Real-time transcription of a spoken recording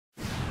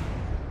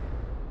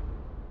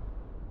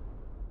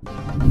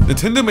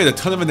Nintendo made a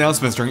ton of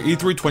announcements during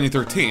E3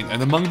 2013,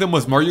 and among them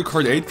was Mario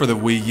Kart 8 for the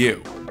Wii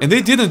U. And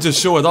they didn't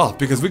just show it off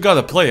because we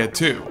gotta play it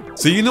too.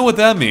 So you know what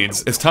that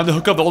means, it's time to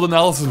hook up the old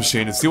analysis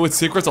machine and see what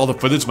secrets all the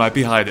footage might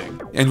be hiding.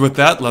 And with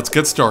that, let's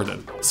get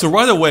started. So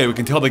right away we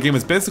can tell the game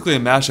is basically a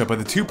mashup of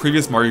the two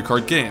previous Mario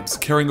Kart games,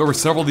 carrying over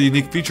several of the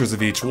unique features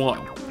of each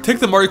one. Take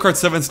the Mario Kart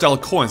 7 style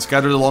coins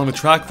scattered along the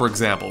track for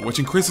example, which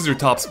increases your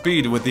top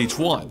speed with each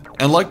one.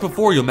 And like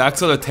before, you'll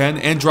max out at 10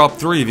 and drop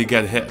 3 if you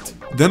get hit.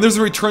 Then there's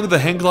a return of the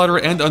hang glider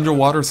and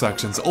underwater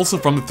sections, also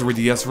from the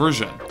 3DS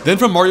version. Then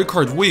from Mario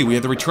Kart Wii, we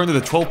have the return of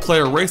the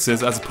 12-player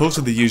races as opposed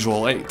to the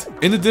usual 8.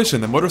 In addition,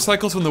 the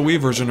motorcycles from the Wii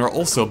version are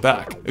also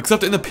back,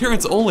 except in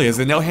appearance only as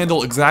they now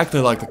handle exactly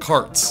like the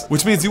karts,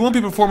 which means you won't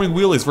be performing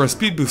wheelies for a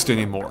speed boost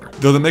anymore.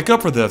 Though to make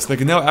up for this, they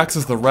can now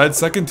access the red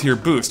second tier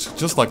boost,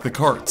 just like the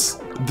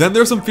karts. Then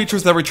there's some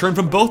features that return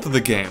from both of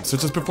the games,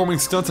 such as performing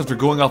stunts after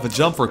going off a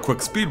jump for a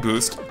quick speed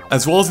boost,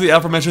 as well as the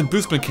aforementioned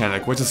boost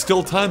mechanic, which is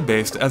still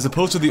time-based as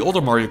opposed to the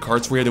older Mario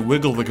Karts where you had to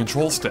wiggle the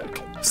control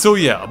stick. So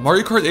yeah,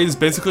 Mario Kart 8 is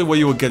basically what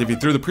you would get if you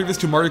threw the previous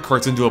two Mario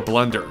Karts into a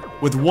blender,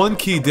 with one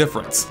key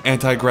difference: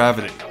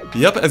 anti-gravity.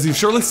 Yep, as you've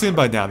surely seen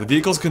by now, the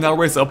vehicles can now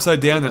race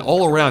upside down and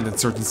all around in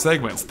certain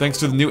segments, thanks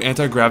to the new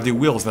anti-gravity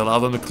wheels that allow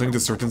them to cling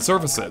to certain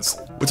surfaces,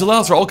 which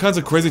allows for all kinds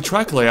of crazy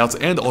track layouts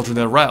and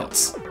alternate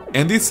routes.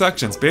 And these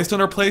sections, based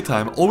on our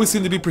playtime, always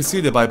seem to be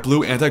preceded by a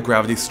blue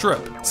anti-gravity strip,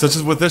 such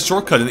as with this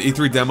shortcut in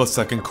E3 Demo's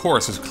second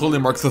course, which clearly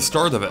marks the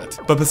start of it.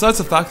 But besides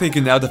the fact that you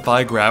can now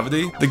defy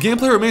gravity, the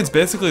gameplay remains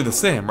basically the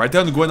same, right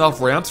down to going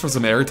off ramps for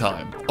some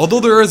airtime. Although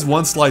there is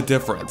one slight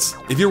difference.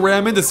 If you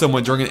ram into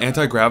someone during an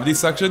anti-gravity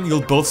section, you'll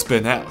both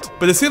spin out,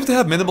 but it seems to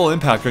have minimal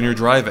impact on your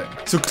driving.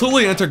 So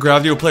clearly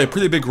anti-gravity will play a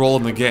pretty big role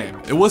in the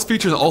game. It was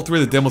featured in all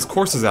three of the Demo's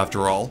courses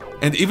after all,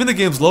 and even the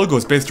game's logo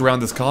is based around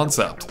this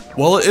concept.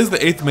 While it is the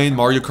 8th main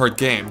Mario Kart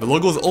game, the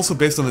logo is also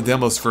based on the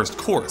Demo's first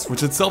course,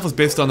 which itself is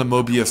based on a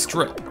Mobius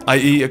strip,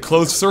 i.e. a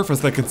closed surface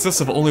that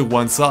consists of only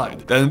one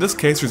side, that in this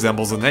case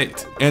resembles an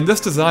 8. And this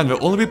design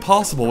will only be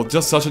possible with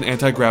just such an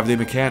anti-gravity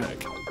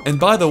mechanic. And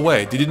by the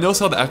way, did you notice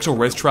how the actual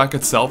racetrack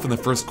itself in the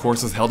first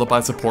course is held up by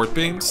support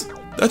beams?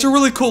 That's a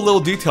really cool little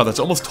detail that's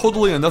almost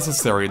totally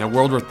unnecessary in a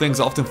world where things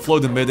often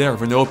float in midair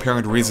for no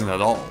apparent reason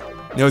at all.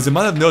 Now, as you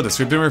might have noticed,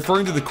 we've been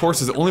referring to the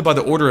courses only by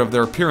the order of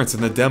their appearance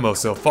in the demo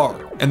so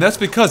far, and that's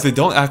because they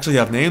don't actually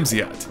have names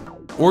yet.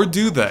 Or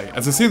do they,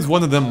 as it seems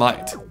one of them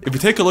might. If you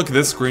take a look at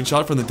this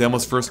screenshot from the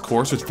demo's first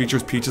course, which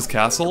features Peach's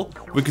Castle,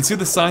 we can see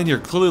the sign here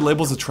clearly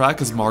labels the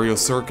track as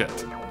Mario's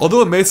Circuit.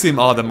 Although it may seem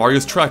odd that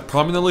Mario's track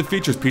prominently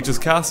features Peach's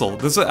Castle,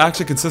 this is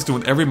actually consistent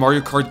with every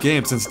Mario Kart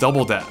game since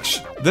Double Dash.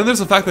 Then there's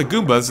the fact that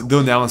Goombas,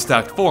 though now in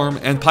stacked form,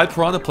 and pied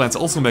piranha plants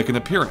also make an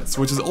appearance,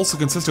 which is also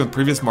consistent with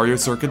previous Mario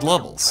Circuit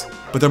levels.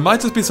 But there might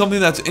just be something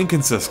that's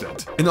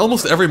inconsistent. In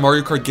almost every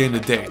Mario Kart game to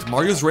date,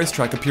 Mario's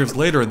racetrack appears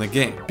later in the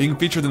game, being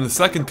featured in the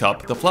second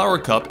cup, the Flower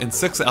Cup, in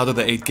 6 out of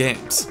the 8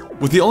 games.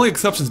 With the only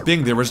exceptions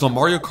being the original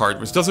Mario Kart,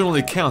 which doesn't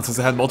really count since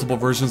it had multiple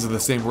versions of the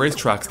same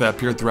racetracks that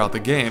appeared throughout the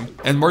game,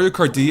 and Mario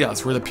Kart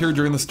DS, where it appeared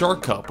during the Star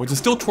Cup, which is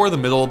still toward the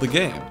middle of the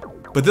game.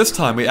 But this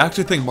time, we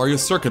actually think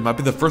Mario's Circuit might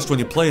be the first one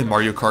you play in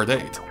Mario Kart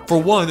 8.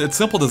 For one, its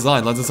simple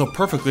design lends itself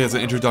perfectly as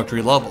an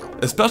introductory level,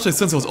 especially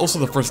since it was also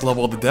the first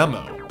level of the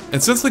demo.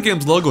 And since the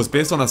game's logo is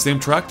based on the same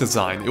track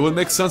design, it would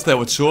make sense that it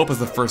would show up as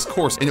the first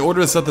course in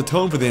order to set the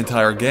tone for the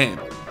entire game.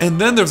 And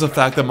then there's the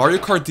fact that Mario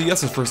Kart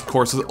DS's first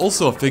course was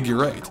also a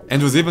figure 8,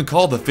 and was even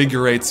called the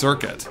Figure 8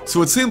 Circuit.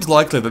 So it seems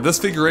likely that this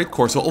Figure 8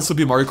 course will also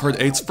be Mario Kart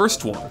 8's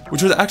first one,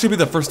 which would actually be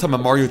the first time a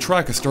Mario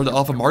track has started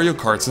off a Mario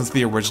Kart since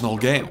the original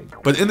game.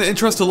 But in the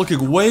interest of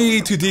looking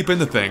way too deep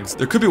into things,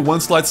 there could be one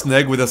slight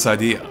snag with this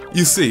idea.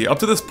 You see, up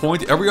to this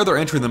point, every other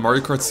entry in the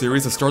Mario Kart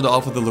series has started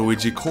off with the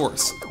Luigi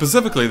course,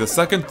 specifically the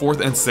 2nd, 4th,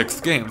 and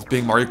 6th games,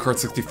 being Mario Kart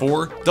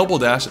 64, Double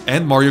Dash,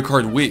 and Mario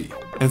Kart Wii.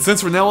 And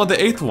since we're now on the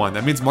 8th one,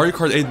 that means Mario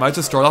Kart 8 might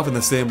just start off in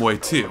the same way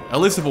too, at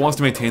least if it wants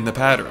to maintain the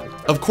pattern.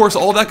 Of course,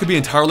 all that could be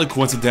entirely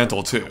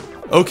coincidental too.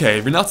 Okay,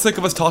 if you're not sick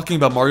of us talking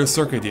about Mario's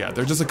Circuit yet,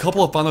 there are just a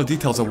couple of final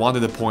details I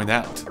wanted to point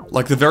out.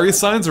 Like the various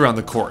signs around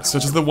the course,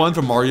 such as the one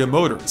from Mario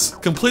Motors,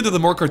 complete with the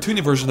more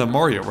cartoony version of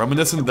Mario,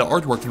 reminiscent of the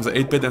artwork from the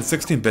 8-bit and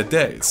 16-bit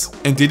days.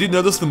 And did you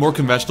notice the more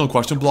conventional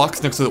question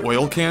blocks next to the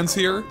oil cans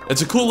here?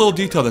 It's a cool little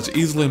detail that's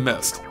easily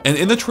missed. And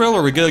in the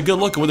trailer we get a good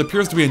look at what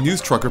appears to be a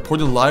news truck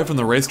reporting live from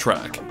the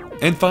racetrack.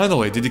 And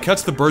finally, did you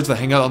catch the birds that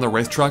hang out on the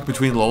racetrack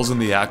between lulls in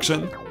the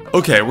action?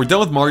 Okay, we're done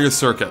with Mario's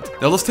Circuit.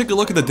 Now let's take a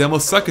look at the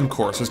demo's second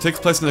course, which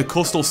takes place in a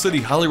coastal city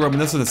highly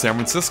reminiscent of San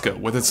Francisco,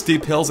 with its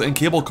steep hills and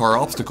cable car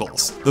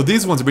obstacles, though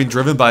these ones are being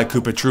driven by a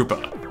Koopa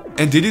Troopa.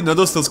 And did you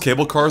notice those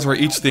cable cars are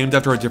each themed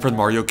after a different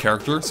Mario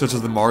character, such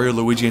as the Mario,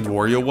 Luigi, and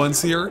Wario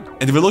ones here?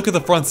 And if we look at the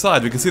front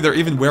side, we can see they're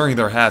even wearing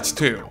their hats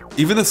too.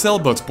 Even the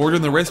sailboats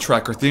bordering the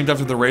racetrack are themed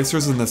after the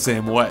racers in the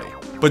same way.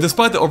 But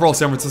despite the overall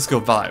San Francisco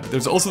vibe,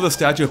 there's also the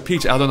statue of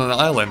Peach out on an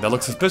island that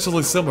looks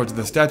suspiciously similar to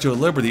the Statue of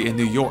Liberty in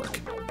New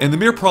York. And the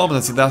mere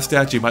prominence of that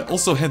statue might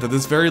also hint that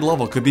this very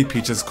level could be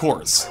Peach's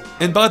course.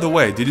 And by the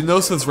way, did you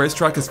notice this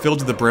racetrack is filled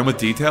to the brim with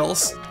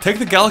details? Take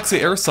the Galaxy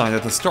Air sign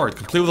at the start,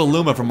 complete with a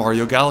Luma from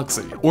Mario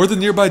Galaxy, or the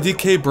nearby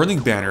DK Burning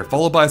banner,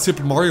 followed by a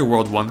Super Mario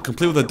World one,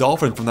 complete with a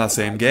dolphin from that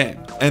same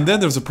game. And then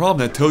there's a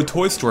prominent Toad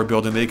Toy Store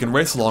building that you can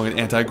race along in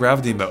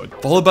anti-gravity mode,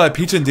 followed by a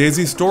Peach and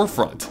Daisy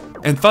storefront.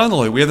 And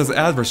finally, we have this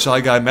ad for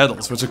Shy Guy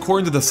medals, which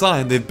according to the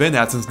sign, they've been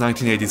at since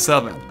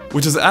 1987,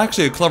 which is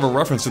actually a clever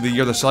reference to the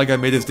year that Shy Guy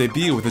made his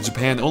debut with the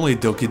Japan-only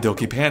Doki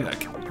Doki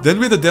Panic. Then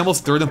we have the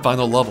demo's third and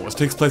final level, which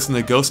takes place in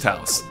the Ghost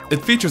House.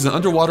 It features an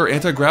underwater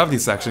anti-gravity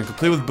section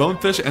complete with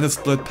bonefish and a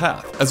split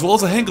path, as well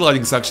as a hang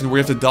gliding section where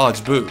you have to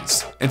dodge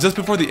boos. And just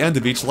before the end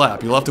of each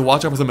lap, you'll have to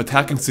watch out for some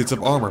attacking suits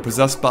of armor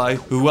possessed by,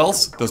 who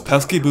else? Those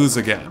pesky boos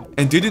again.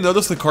 And did you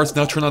notice the carts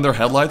now turn on their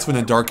headlights when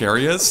in dark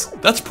areas?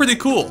 That's pretty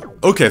cool!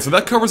 Okay, so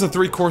that covers the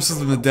 3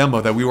 courses in the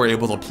demo that we were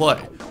able to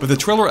play, but the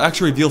trailer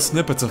actually reveals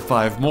snippets of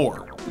 5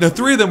 more. Now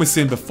 3 of them we've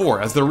seen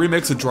before, as they're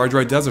remakes of Dry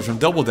Dry Desert from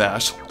Double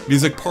Dash,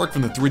 Music Park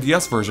from the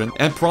 3DS version,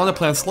 and Piranha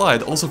Plant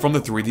Slide also from the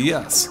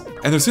 3DS.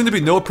 And there seem to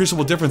be no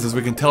appreciable differences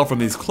we can tell from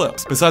these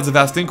clips, besides a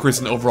vast increase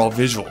in overall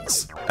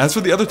visuals. As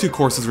for the other 2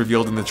 courses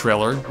revealed in the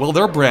trailer, well,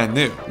 they're brand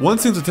new. One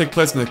seems to take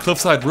place in the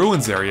Cliffside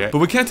Ruins area, but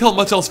we can't tell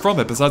much else from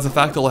it besides the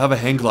fact that it'll have a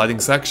hang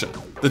gliding section.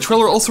 The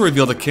trailer also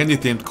revealed a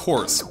candy-themed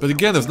course, but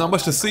again, there's not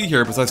much to see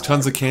here besides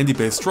tons of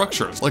candy-based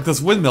structures, like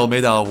this windmill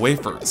made out of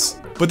wafers.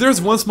 But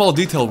there's one small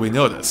detail we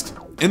noticed.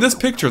 In this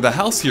picture, the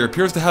house here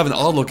appears to have an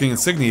odd-looking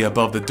insignia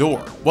above the door.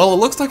 While it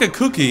looks like a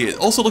cookie, it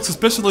also looks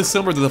suspiciously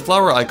similar to the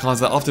flower icons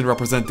that often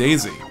represent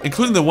Daisy,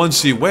 including the ones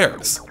she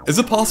wears. Is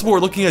it possible we're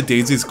looking at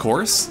Daisy's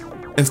course?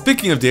 And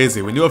speaking of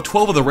Daisy, we know of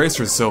 12 of the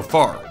racers so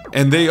far.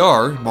 And they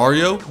are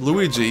Mario,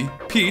 Luigi,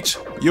 Peach,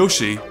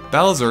 Yoshi,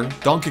 Bowser,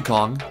 Donkey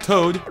Kong,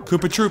 Toad,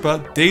 Koopa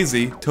Troopa,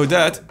 Daisy,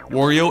 Toadette,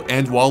 Wario,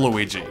 and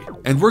Waluigi.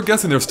 And we're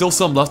guessing there's still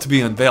some left to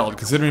be unveiled,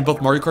 considering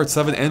both Mario Kart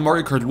 7 and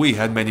Mario Kart Wii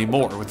had many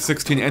more, with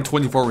 16 and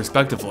 24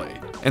 respectively.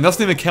 And that's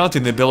not even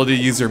counting the ability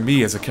to use your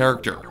Mii as a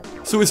character.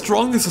 So we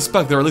strongly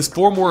suspect there are at least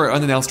 4 more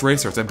unannounced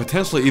racers, and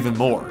potentially even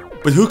more.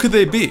 But who could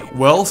they be?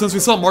 Well, since we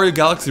saw Mario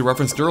Galaxy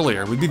referenced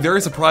earlier, we'd be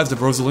very surprised if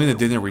Rosalina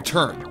didn't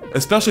return,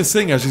 especially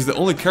seeing as she's the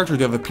only character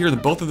to have appeared in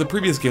both of the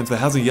previous games that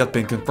hasn't yet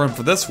been confirmed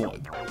for this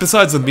one.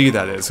 Besides the Mii,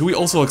 that is, who we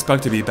also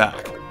expect to be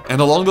back. And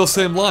along those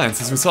same lines,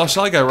 since we saw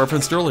Shy Guy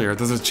referenced earlier,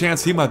 there's a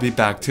chance he might be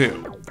back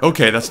too.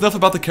 Okay, that's enough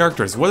about the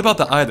characters, what about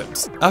the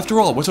items? After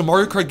all, what's a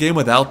Mario Kart game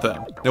without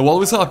them? Now while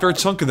we saw a fair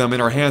chunk of them in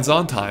our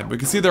hands-on time, we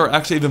can see there are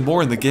actually even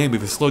more in the game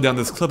if we slow down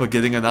this clip of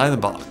getting an item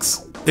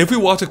box. If we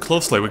watch it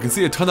closely, we can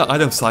see a ton of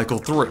items cycle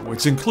through,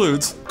 which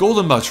includes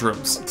golden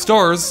mushrooms,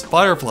 stars,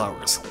 fire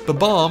flowers, the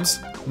bombs,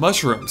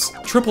 mushrooms,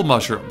 triple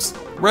mushrooms,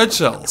 red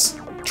shells,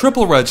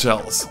 triple red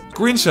shells,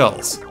 green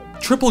shells,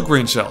 triple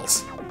green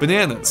shells,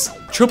 bananas,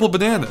 triple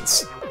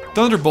bananas,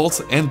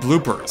 thunderbolts, and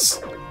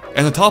bloopers.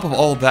 And on top of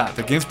all that,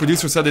 the game's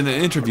producer said in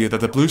an interview that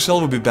the blue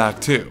shell would be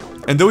back too.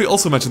 And though he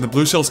also mentioned the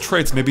blue shell's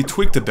traits may be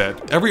tweaked a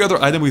bit, every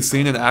other item we've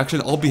seen in action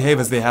all behave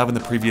as they have in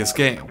the previous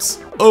games.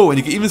 Oh, and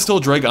you can even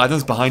still drag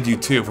items behind you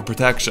too for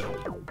protection.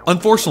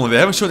 Unfortunately, they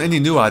haven't shown any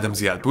new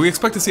items yet, but we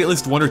expect to see at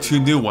least 1 or 2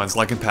 new ones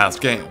like in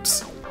past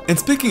games. And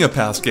speaking of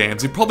past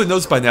games, you've probably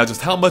noticed by now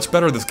just how much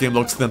better this game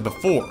looks than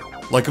before.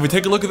 Like if we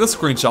take a look at this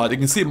screenshot, you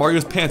can see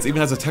Mario's pants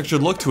even has a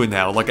textured look to it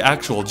now, like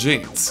actual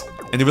jeans.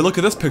 And if we look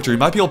at this picture, you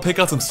might be able to pick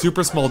out some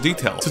super small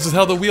details, such as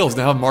how the wheels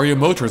now have Mario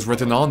Motors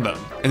written on them.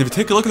 And if you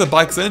take a look at the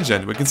bike's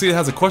engine, we can see it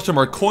has a question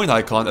mark coin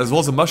icon as well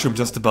as a mushroom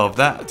just above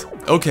that.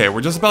 Okay,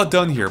 we're just about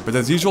done here, but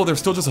as usual, there's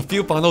still just a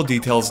few final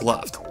details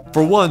left.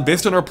 For one,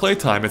 based on our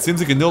playtime, it seems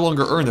you can no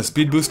longer earn a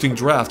speed boosting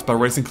draft by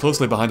racing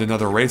closely behind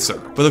another racer.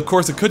 But of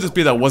course, it could just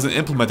be that wasn't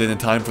implemented in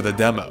time for the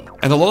demo.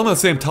 And along the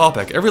same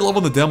topic, every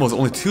level in the demo is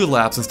only 2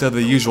 laps instead of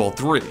the usual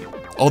 3.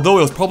 Although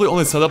it was probably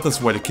only set up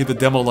this way to keep the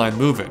demo line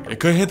moving, it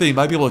could hint that you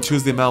might be able to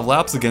choose the amount of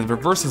laps again in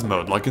reverses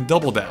mode, like in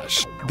Double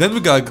Dash. Then we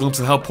got a glimpse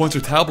of how points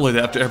are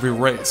tabulated after every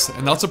race,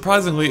 and not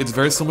surprisingly, it's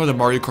very similar to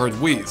Mario Kart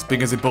Wii's,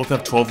 being as they both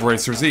have 12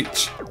 racers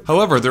each.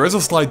 However, there is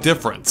a slight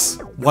difference.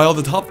 While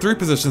the top 3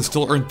 positions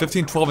still earn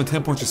 15, 12, and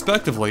 10 points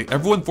respectively,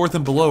 everyone 4th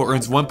and below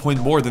earns 1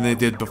 point more than they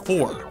did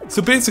before.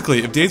 So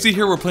basically, if Daisy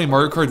here were playing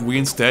Mario Kart Wii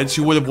instead,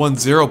 she would have won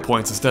 0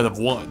 points instead of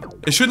 1.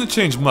 It shouldn't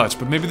change much,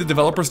 but maybe the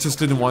developers just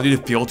didn't want you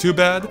to feel too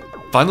bad?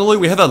 Finally,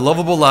 we have that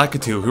lovable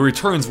Lakitu who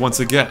returns once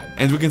again,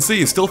 and we can see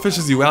he still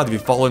fishes you out if you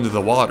fall into the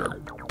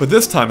water. But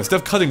this time, instead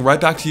of cutting right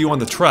back to you on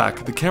the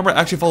track, the camera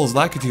actually follows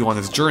Lakitu on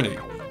his journey,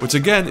 which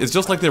again is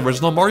just like the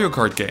original Mario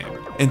Kart game.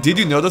 And did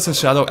you notice his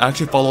shadow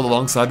actually followed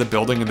alongside the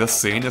building in this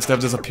scene instead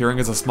of just appearing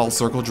as a small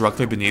circle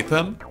directly beneath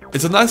him?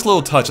 It's a nice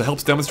little touch that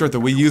helps demonstrate the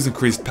Wii U's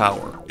increased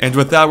power. And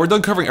with that, we're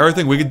done covering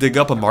everything we could dig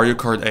up on Mario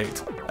Kart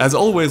 8. As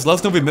always, let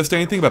us know if we missed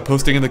anything by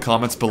posting in the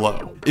comments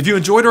below. If you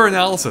enjoyed our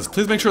analysis,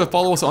 please make sure to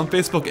follow us on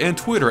Facebook and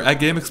Twitter at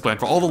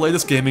GameXplain for all the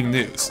latest gaming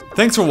news.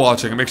 Thanks for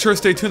watching, and make sure to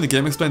stay tuned to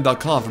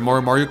GameXplain.com for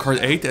more Mario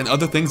Kart 8 and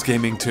other things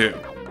gaming too.